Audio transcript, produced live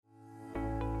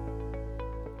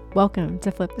Welcome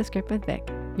to Flip the Script with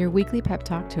Vic, your weekly pep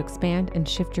talk to expand and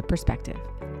shift your perspective.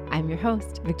 I'm your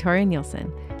host, Victoria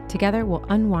Nielsen. Together, we'll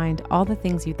unwind all the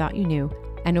things you thought you knew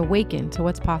and awaken to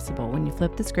what's possible when you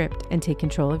flip the script and take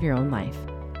control of your own life.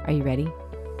 Are you ready?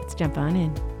 Let's jump on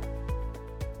in.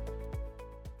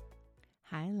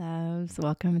 Hi, loves.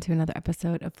 Welcome to another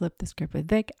episode of Flip the Script with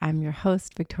Vic. I'm your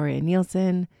host, Victoria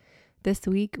Nielsen. This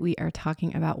week, we are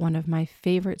talking about one of my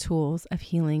favorite tools of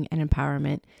healing and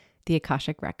empowerment, the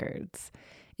Akashic Records.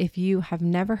 If you have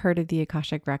never heard of the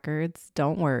Akashic Records,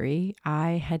 don't worry.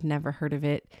 I had never heard of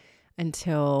it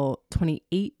until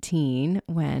 2018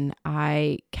 when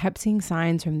I kept seeing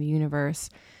signs from the universe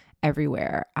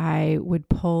everywhere. I would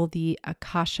pull the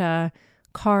Akasha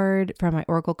card from my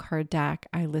Oracle card deck.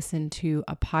 I listened to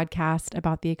a podcast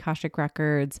about the Akashic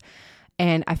Records,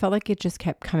 and I felt like it just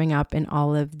kept coming up in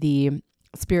all of the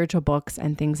spiritual books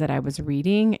and things that I was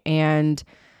reading, and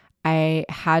I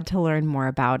had to learn more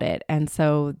about it. And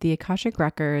so the Akashic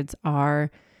Records are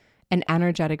an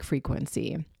energetic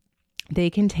frequency.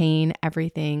 They contain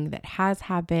everything that has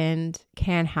happened,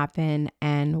 can happen,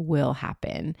 and will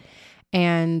happen.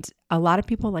 And a lot of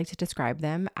people like to describe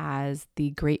them as the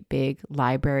great big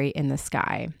library in the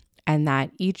sky, and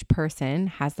that each person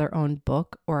has their own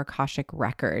book or Akashic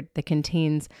record that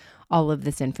contains all of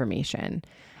this information.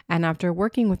 And after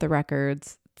working with the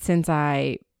records, since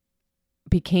I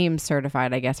became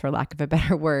certified, I guess, for lack of a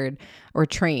better word, or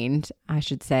trained, I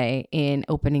should say, in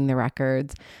opening the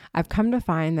records, I've come to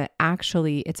find that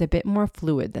actually it's a bit more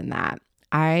fluid than that.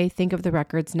 I think of the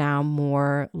records now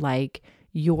more like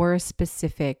your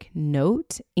specific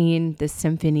note in the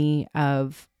symphony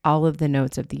of all of the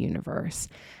notes of the universe.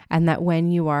 And that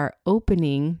when you are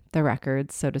opening the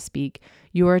records, so to speak,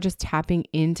 you are just tapping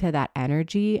into that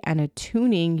energy and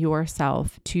attuning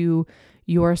yourself to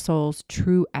your soul's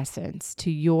true essence,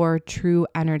 to your true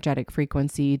energetic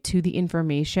frequency, to the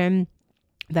information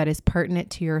that is pertinent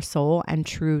to your soul and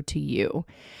true to you.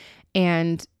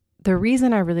 And the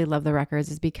reason I really love the records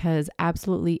is because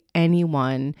absolutely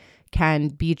anyone can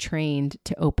be trained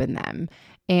to open them.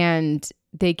 And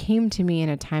they came to me in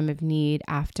a time of need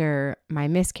after my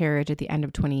miscarriage at the end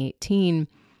of 2018.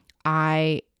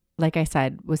 Like I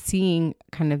said, was seeing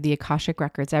kind of the Akashic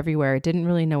Records everywhere. Didn't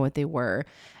really know what they were.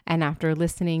 And after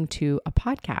listening to a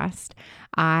podcast,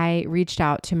 I reached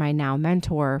out to my now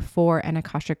mentor for an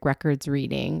Akashic Records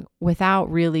reading without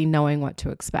really knowing what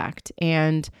to expect.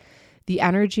 And the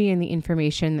energy and the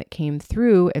information that came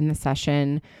through in the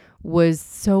session was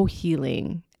so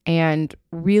healing, and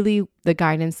really the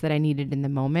guidance that I needed in the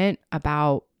moment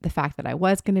about the fact that I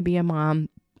was going to be a mom,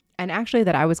 and actually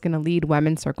that I was going to lead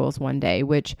women's circles one day,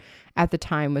 which at the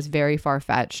time was very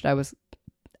far-fetched. I was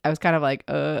kind of like,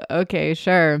 okay,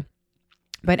 sure.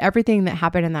 But everything that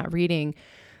happened in that reading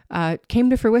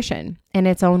came to fruition in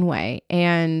its own way.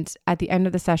 And at the end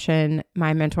of the session,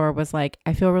 my mentor was like,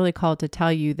 I feel really called to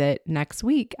tell you that next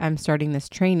week I'm starting this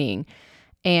training.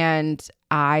 And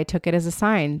I took it as a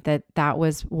sign that that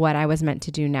was what I was meant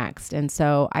to do next. And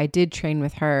so I did train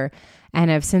with her and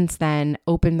have since then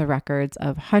opened the records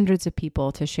of hundreds of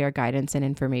people to share guidance and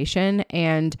information.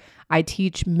 And I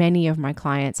teach many of my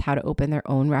clients how to open their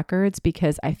own records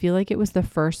because I feel like it was the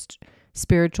first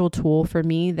spiritual tool for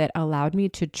me that allowed me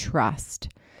to trust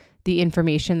the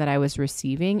information that I was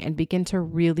receiving and begin to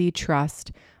really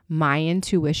trust my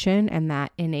intuition and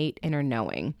that innate inner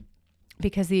knowing.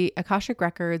 Because the Akashic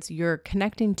Records, you're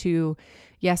connecting to,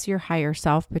 yes, your higher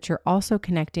self, but you're also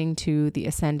connecting to the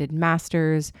ascended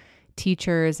masters,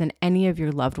 teachers, and any of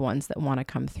your loved ones that want to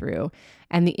come through.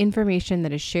 And the information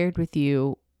that is shared with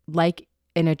you, like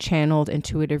in a channeled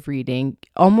intuitive reading,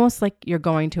 almost like you're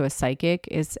going to a psychic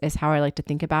is how I like to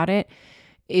think about it.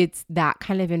 It's that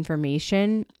kind of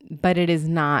information, but it is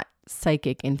not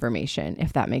psychic information,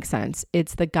 if that makes sense.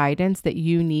 It's the guidance that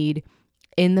you need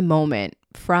in the moment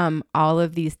from all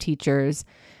of these teachers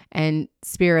and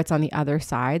spirits on the other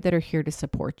side that are here to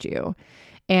support you.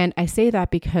 And I say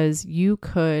that because you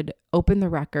could open the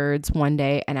records one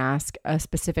day and ask a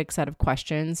specific set of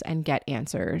questions and get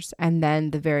answers. And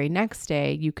then the very next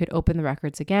day, you could open the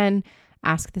records again,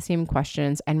 ask the same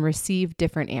questions, and receive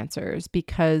different answers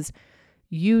because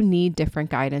you need different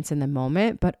guidance in the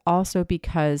moment, but also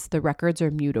because the records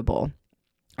are mutable.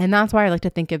 And that's why I like to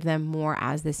think of them more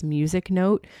as this music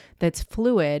note that's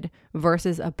fluid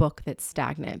versus a book that's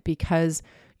stagnant, because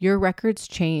your records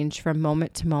change from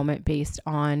moment to moment based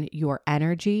on your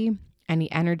energy and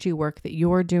the energy work that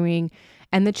you're doing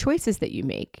and the choices that you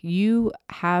make. You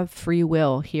have free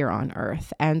will here on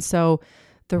earth. And so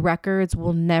the records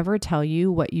will never tell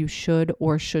you what you should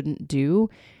or shouldn't do.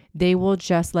 They will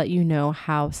just let you know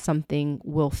how something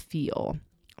will feel.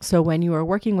 So when you are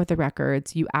working with the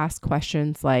records, you ask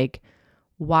questions like,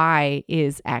 why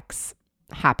is X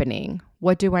happening?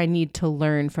 What do I need to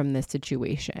learn from this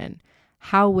situation?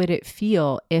 How would it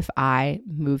feel if I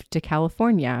moved to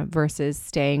California versus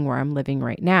staying where I'm living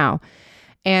right now?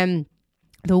 And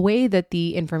the way that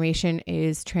the information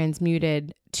is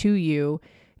transmuted to you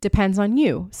depends on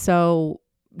you. So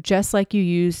just like you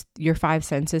use your 5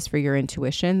 senses for your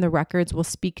intuition, the records will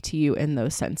speak to you in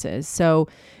those senses. So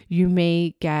you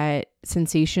may get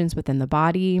sensations within the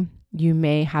body. You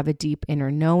may have a deep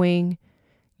inner knowing.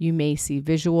 You may see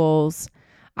visuals.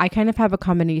 I kind of have a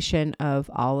combination of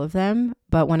all of them.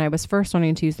 But when I was first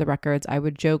learning to use the records, I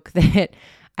would joke that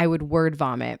I would word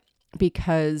vomit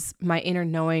because my inner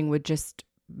knowing would just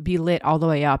be lit all the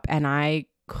way up and I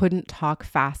couldn't talk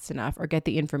fast enough or get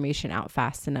the information out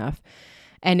fast enough.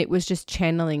 And it was just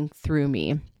channeling through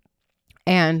me.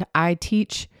 And I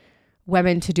teach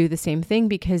women to do the same thing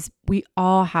because we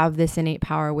all have this innate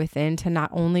power within to not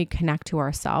only connect to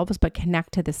ourselves, but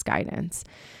connect to this guidance.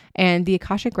 And the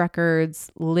Akashic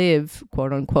records live,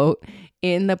 quote unquote,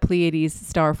 in the Pleiades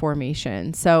star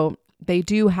formation. So they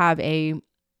do have a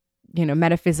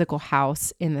metaphysical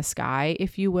house in the sky,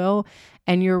 if you will,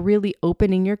 and you're really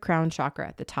opening your crown chakra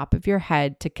at the top of your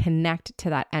head to connect to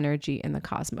that energy in the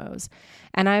cosmos.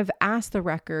 And I've asked the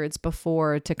records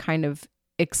before to kind of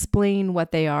explain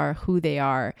what they are, who they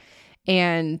are,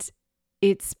 and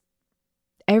it's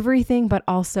everything but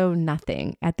also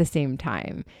nothing at the same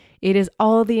time. It is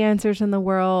all the answers in the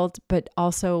world, but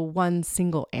also one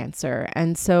single answer.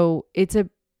 And so it's a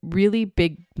really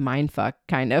big mindfuck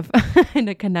kind of and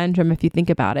a conundrum if you think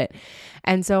about it.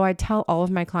 And so I tell all of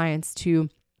my clients to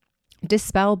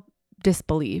dispel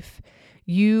disbelief.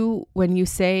 When you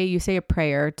say a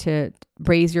prayer to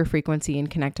raise your frequency and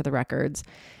connect to the records,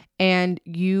 and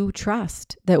you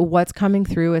trust that what's coming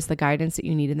through is the guidance that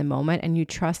you need in the moment, and you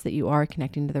trust that you are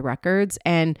connecting to the records,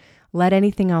 and let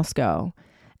anything else go.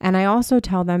 And I also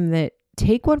tell them that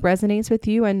take what resonates with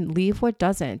you and leave what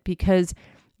doesn't, because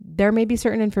there may be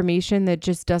certain information that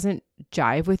just doesn't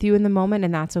jive with you in the moment,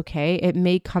 and that's okay. It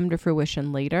may come to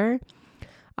fruition later,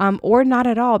 or not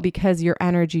at all because your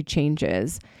energy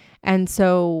changes. And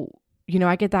so,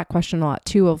 I get that question a lot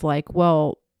too of like,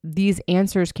 well, these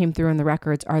answers came through in the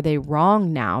records. Are they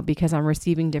wrong now because I'm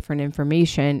receiving different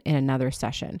information in another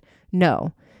session?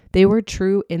 No, they were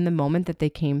true in the moment that they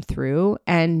came through.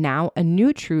 And now a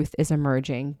new truth is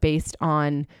emerging based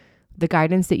on the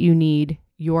guidance that you need,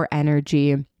 your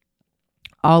energy,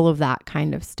 all of that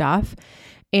kind of stuff.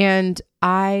 And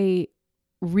I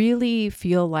really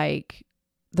feel like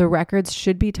the records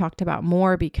should be talked about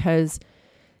more because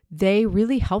they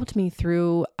really helped me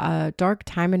through a dark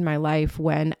time in my life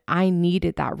when I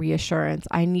needed that reassurance.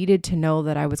 I needed to know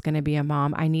that I was going to be a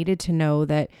mom. I needed to know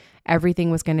that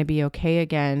everything was going to be okay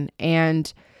again.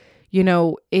 And,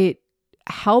 it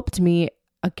helped me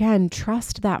again,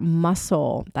 trust that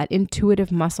muscle, that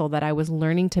intuitive muscle that I was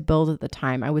learning to build at the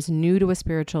time. I was new to a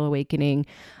spiritual awakening.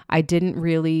 I didn't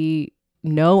really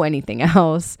know anything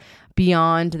else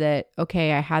beyond that.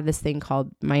 Okay, I had this thing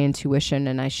called my intuition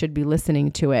and I should be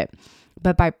listening to it.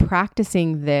 But by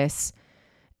practicing this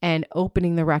and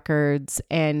opening the records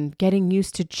and getting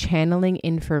used to channeling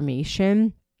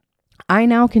information, I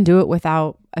now can do it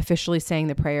without officially saying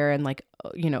the prayer and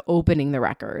opening the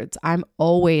records. I'm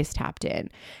always tapped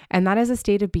in. And that is a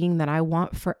state of being that I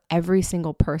want for every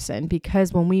single person,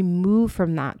 because when we move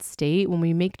from that state, when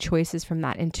we make choices from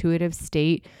that intuitive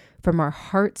state, from our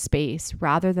heart space,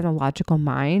 rather than a logical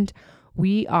mind,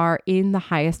 we are in the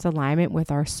highest alignment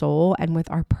with our soul and with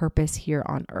our purpose here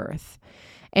on earth.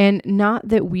 And not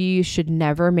that we should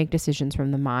never make decisions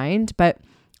from the mind, but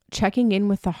checking in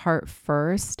with the heart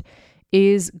first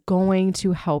is going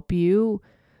to help you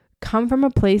come from a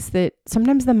place that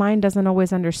sometimes the mind doesn't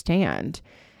always understand,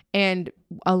 and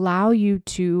allow you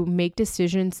to make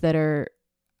decisions that are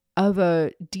of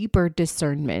a deeper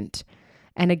discernment.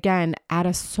 And again, at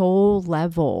a soul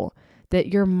level that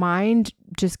your mind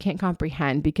just can't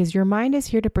comprehend, because your mind is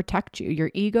here to protect you.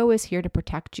 Your ego is here to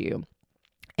protect you.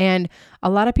 And a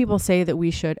lot of people say that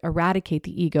we should eradicate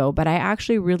the ego, but I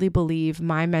actually really believe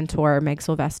my mentor, Meg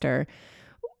Sylvester,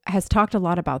 has talked a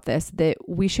lot about this, that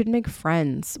we should make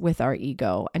friends with our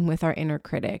ego and with our inner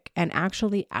critic and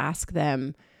actually ask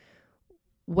them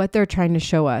what they're trying to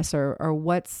show us or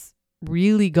what's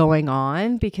really going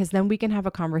on, because then we can have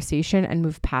a conversation and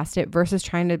move past it versus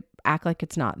trying to act like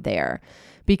it's not there.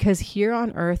 Because here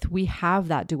on earth, we have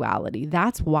that duality.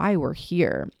 That's why we're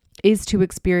here, is to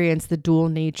experience the dual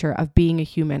nature of being a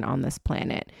human on this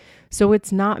planet. So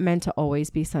it's not meant to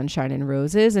always be sunshine and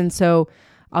roses. And so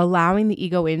allowing the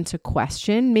ego in to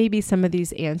question maybe some of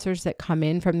these answers that come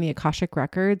in from the Akashic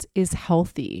records is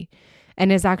healthy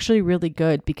and is actually really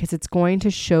good, because it's going to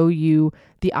show you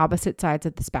the opposite sides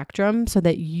of the spectrum so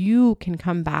that you can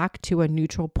come back to a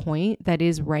neutral point that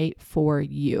is right for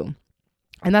you.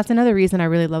 And that's another reason I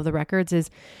really love the records, is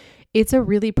it's a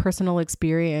really personal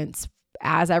experience,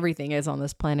 as everything is on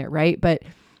this planet, right? But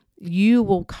you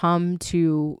will come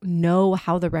to know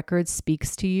how the record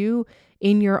speaks to you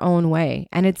in your own way.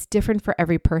 And it's different for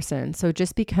every person. So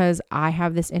just because I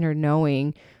have this inner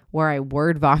knowing where I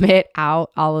word vomit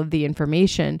out all of the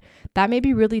information, that may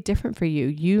be really different for you.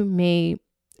 You may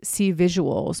see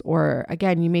visuals, or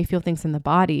again, you may feel things in the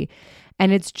body.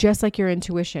 And it's just like your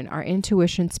intuition. Our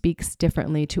intuition speaks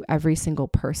differently to every single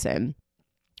person.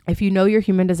 If you know your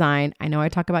human design, I know I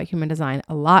talk about human design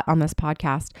a lot on this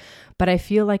podcast, but I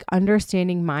feel like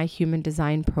understanding my human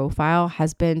design profile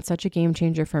has been such a game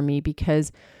changer for me,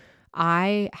 because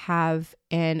I have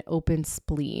an open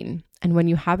spleen. And when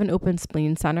you have an open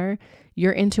spleen center,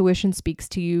 your intuition speaks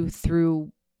to you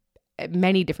through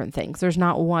many different things. There's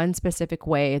not one specific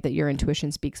way that your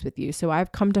intuition speaks with you. So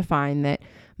I've come to find that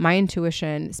my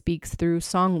intuition speaks through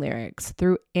song lyrics,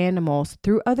 through animals,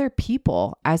 through other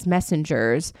people as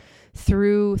messengers,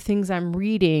 through things I'm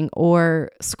reading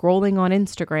or scrolling on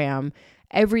Instagram.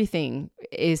 Everything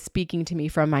is speaking to me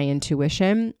from my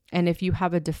intuition. And if you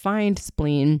have a defined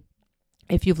spleen,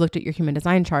 if you've looked at your human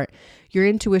design chart, your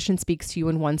intuition speaks to you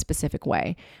in one specific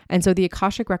way. And so the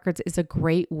Akashic records is a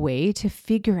great way to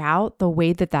figure out the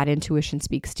way that that intuition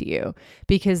speaks to you,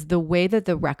 because the way that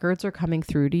the records are coming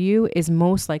through to you is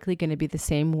most likely going to be the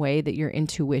same way that your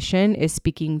intuition is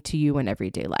speaking to you in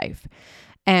everyday life.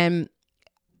 And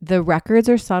the records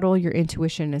are subtle. Your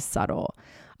intuition is subtle.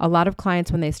 A lot of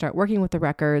clients, when they start working with the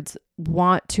records,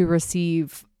 want to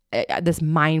receive this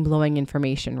mind-blowing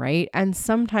information, right? And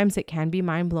sometimes it can be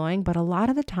mind-blowing, but a lot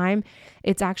of the time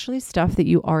it's actually stuff that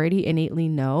you already innately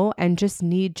know and just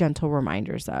need gentle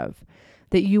reminders of.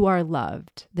 That you are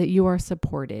loved, that you are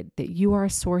supported, that you are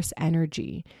source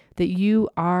energy, that you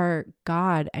are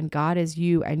God and God is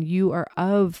you, and you are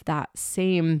of that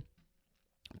same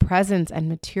presence and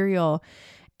material,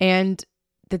 and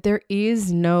that there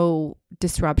is no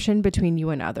disruption between you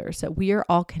and others, that we are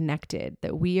all connected,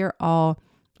 that we are all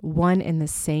one and the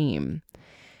same.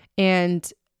 And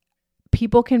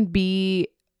people can be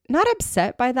not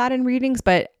upset by that in readings,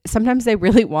 but sometimes they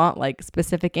really want like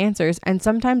specific answers. And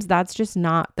sometimes that's just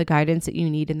not the guidance that you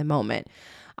need in the moment.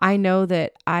 I know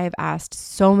that I've asked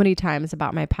so many times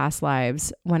about my past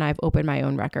lives when I've opened my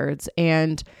own records.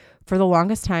 And for the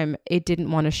longest time, it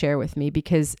didn't want to share with me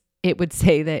because it would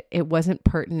say that it wasn't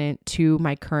pertinent to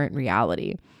my current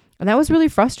reality. And that was really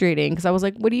frustrating because I was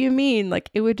like, what do you mean? Like,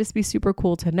 it would just be super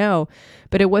cool to know.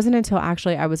 But it wasn't until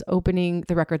actually I was opening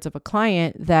the records of a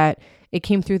client that it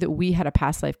came through that we had a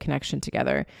past life connection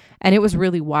together. And it was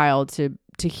really wild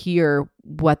to hear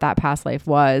what that past life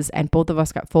was. And both of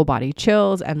us got full body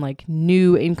chills and like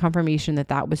knew in confirmation that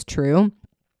that was true.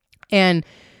 And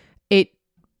it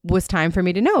was time for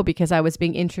me to know because I was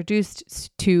being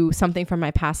introduced to something from my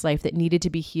past life that needed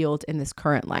to be healed in this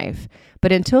current life.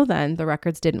 But until then, the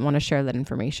records didn't want to share that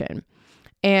information.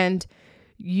 And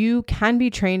you can be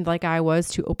trained like I was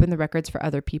to open the records for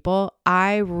other people.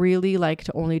 I really like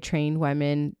to only train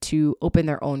women to open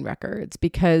their own records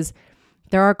because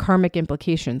there are karmic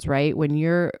implications, right? When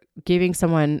you're giving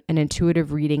someone an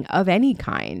intuitive reading of any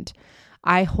kind,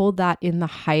 I hold that in the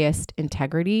highest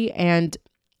integrity. And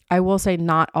I will say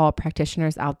not all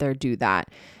practitioners out there do that.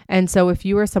 And so if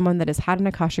you are someone that has had an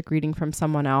Akashic reading from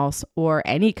someone else or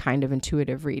any kind of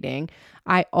intuitive reading,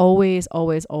 I always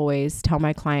tell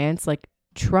my clients, like,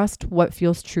 trust what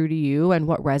feels true to you and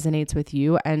what resonates with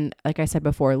you. And like I said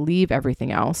before, leave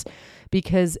everything else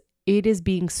because it is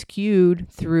being skewed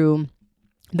through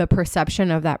the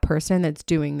perception of that person that's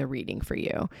doing the reading for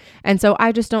you. And so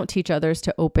I just don't teach others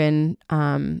to open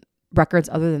records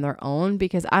other than their own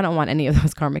because I don't want any of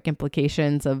those karmic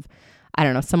implications of, I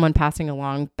don't know, someone passing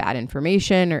along bad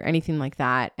information or anything like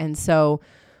that. And so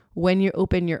when you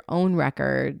open your own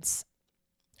records,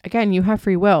 again, you have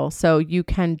free will. So you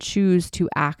can choose to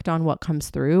act on what comes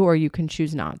through or you can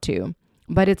choose not to.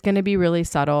 But it's going to be really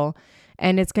subtle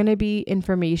and it's going to be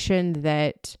information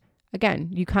that, again,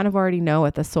 you kind of already know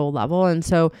at the soul level. And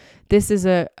so this is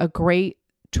a great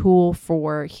tool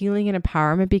for healing and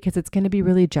empowerment because it's going to be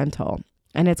really gentle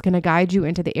and it's going to guide you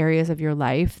into the areas of your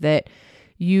life that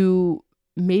you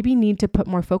maybe need to put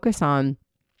more focus on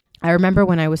I remember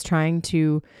when I was trying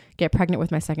to get pregnant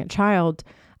with my second child,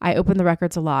 I opened the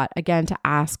records a lot, again, to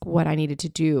ask what I needed to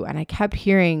do. And I kept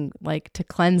hearing like to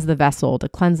cleanse the vessel, to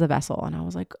cleanse the vessel. And I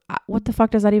was like, what the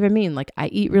fuck does that even mean? Like, I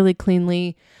eat really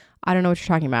cleanly. I don't know what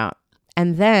you're talking about.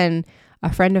 And then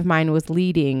a friend of mine was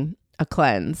leading a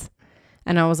cleanse.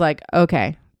 And I was like,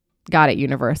 okay, got it,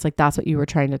 universe. Like, that's what you were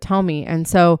trying to tell me. And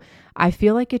so I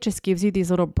feel like it just gives you these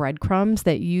little breadcrumbs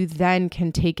that you then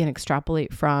can take and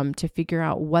extrapolate from to figure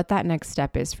out what that next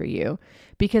step is for you,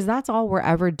 because that's all we're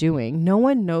ever doing. No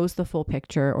one knows the full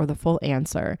picture or the full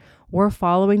answer. We're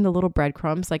following the little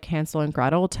breadcrumbs like Hansel and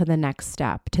Gretel to the next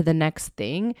step, to the next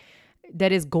thing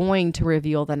that is going to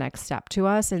reveal the next step to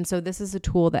us. And so this is a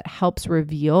tool that helps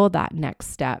reveal that next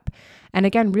step. And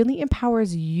again, really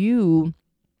empowers you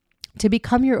to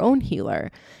become your own healer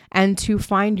and to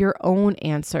find your own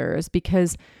answers.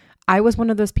 Because I was one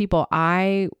of those people,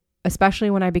 especially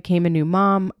when I became a new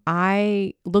mom,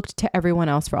 I looked to everyone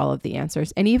else for all of the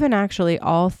answers. And even actually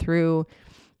all through,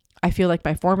 I feel like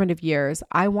my formative years,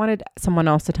 I wanted someone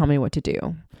else to tell me what to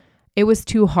do. It was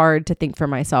too hard to think for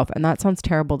myself. And that sounds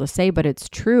terrible to say, but it's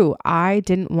true. I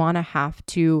didn't want to have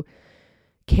to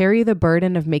carry the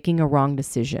burden of making a wrong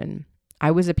decision.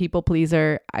 I was a people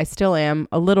pleaser. I still am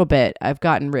a little bit. I've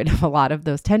gotten rid of a lot of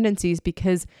those tendencies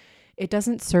because it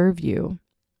doesn't serve you.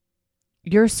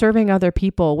 You're serving other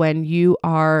people when you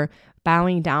are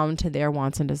bowing down to their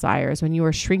wants and desires, when you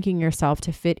are shrinking yourself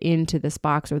to fit into this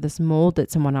box or this mold that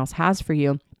someone else has for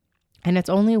you. And it's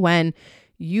only when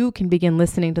you can begin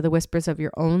listening to the whispers of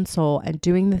your own soul and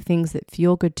doing the things that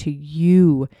feel good to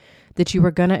you, that you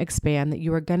are going to expand, that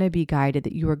you are going to be guided,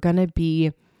 that you are going to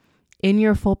be in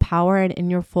your full power and in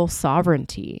your full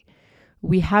sovereignty.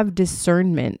 We have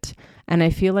discernment. And I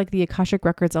feel like the Akashic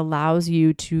Records allows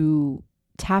you to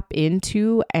tap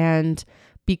into and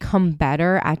become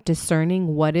better at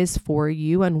discerning what is for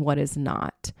you and what is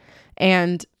not.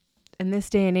 And in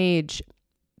this day and age,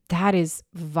 that is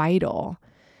vital,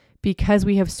 because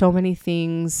we have so many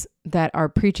things that are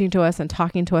preaching to us and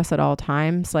talking to us at all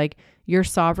times. Like, your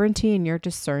sovereignty and your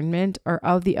discernment are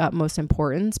of the utmost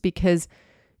importance, because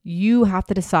you have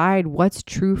to decide what's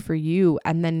true for you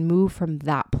and then move from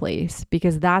that place,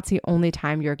 because that's the only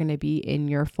time you're going to be in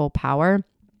your full power.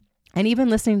 And even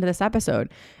listening to this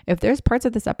episode, if there's parts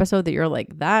of this episode that you're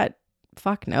like, that,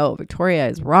 fuck no, Victoria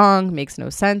is wrong, makes no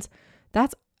sense,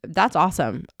 that's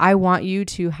awesome. I want you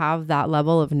to have that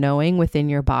level of knowing within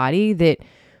your body that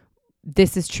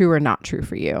this is true or not true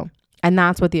for you. And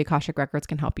that's what the Akashic Records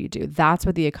can help you do. That's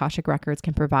what the Akashic Records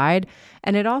can provide.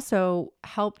 And it also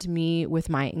helped me with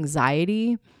my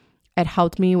anxiety. It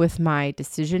helped me with my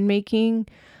decision making.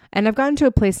 And I've gotten to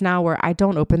a place now where I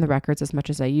don't open the records as much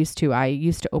as I used to. I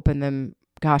used to open them,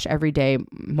 every day,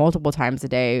 multiple times a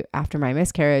day after my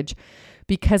miscarriage,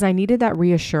 because I needed that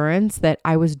reassurance that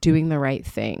I was doing the right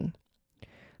thing.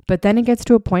 But then it gets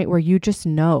to a point where you just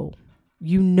know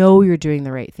you're doing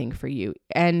the right thing for you.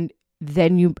 And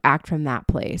then you act from that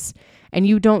place, and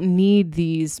you don't need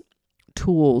these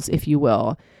tools, if you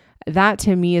will. That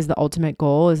to me is the ultimate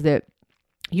goal, is that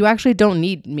you actually don't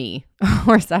need me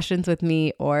or sessions with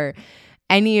me or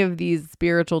any of these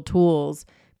spiritual tools,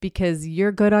 because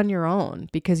you're good on your own,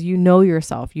 because you know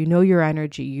yourself, you know your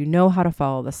energy, you know how to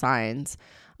follow the signs.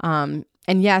 And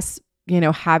yes,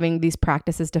 having these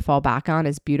practices to fall back on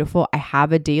is beautiful. I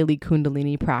have a daily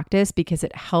Kundalini practice because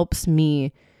it helps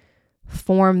me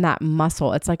form that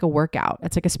muscle. It's like a workout.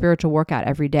 It's like a spiritual workout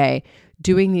every day,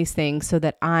 doing these things so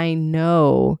that I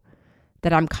know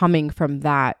that I'm coming from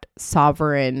that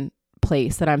sovereign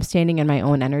place, that I'm standing in my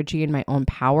own energy and my own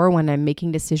power when I'm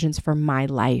making decisions for my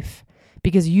life,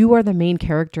 because you are the main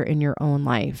character in your own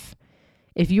life.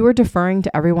 If you are deferring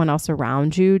to everyone else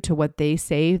around you, to what they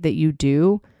say that you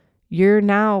do, you're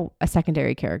now a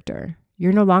secondary character.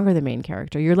 You're no longer the main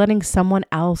character. You're letting someone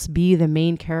else be the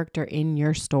main character in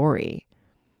your story.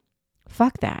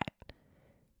 Fuck that.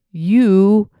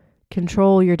 You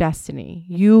control your destiny.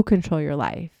 You control your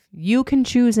life. You can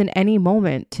choose in any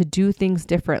moment to do things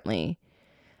differently.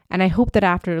 And I hope that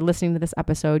after listening to this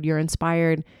episode, you're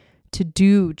inspired to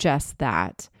do just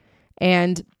that.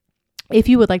 And if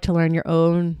you would like to learn to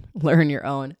open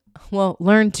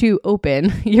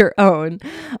your own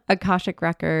Akashic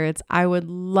Records, I would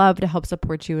love to help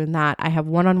support you in that. I have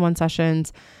one-on-one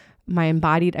sessions, my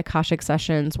embodied Akashic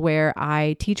sessions, where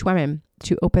I teach women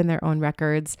to open their own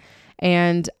records.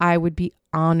 And I would be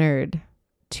honored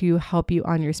to help you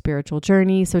on your spiritual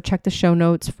journey. So check the show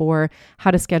notes for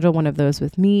how to schedule one of those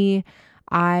with me.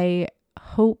 I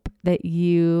hope that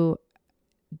you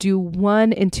do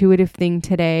one intuitive thing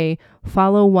today,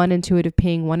 follow one intuitive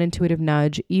ping, one intuitive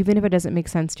nudge, even if it doesn't make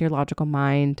sense to your logical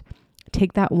mind.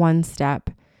 Take that one step,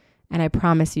 and I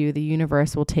promise you the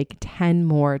universe will take 10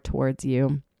 more towards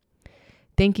you.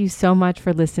 Thank you so much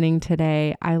for listening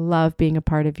today. I love being a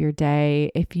part of your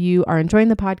day. If you are enjoying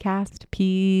the podcast,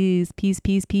 please,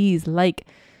 like,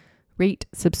 rate,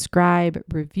 subscribe,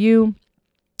 review,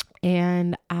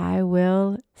 and I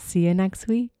will see you next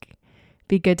week.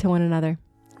 Be good to one another.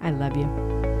 I love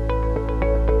you.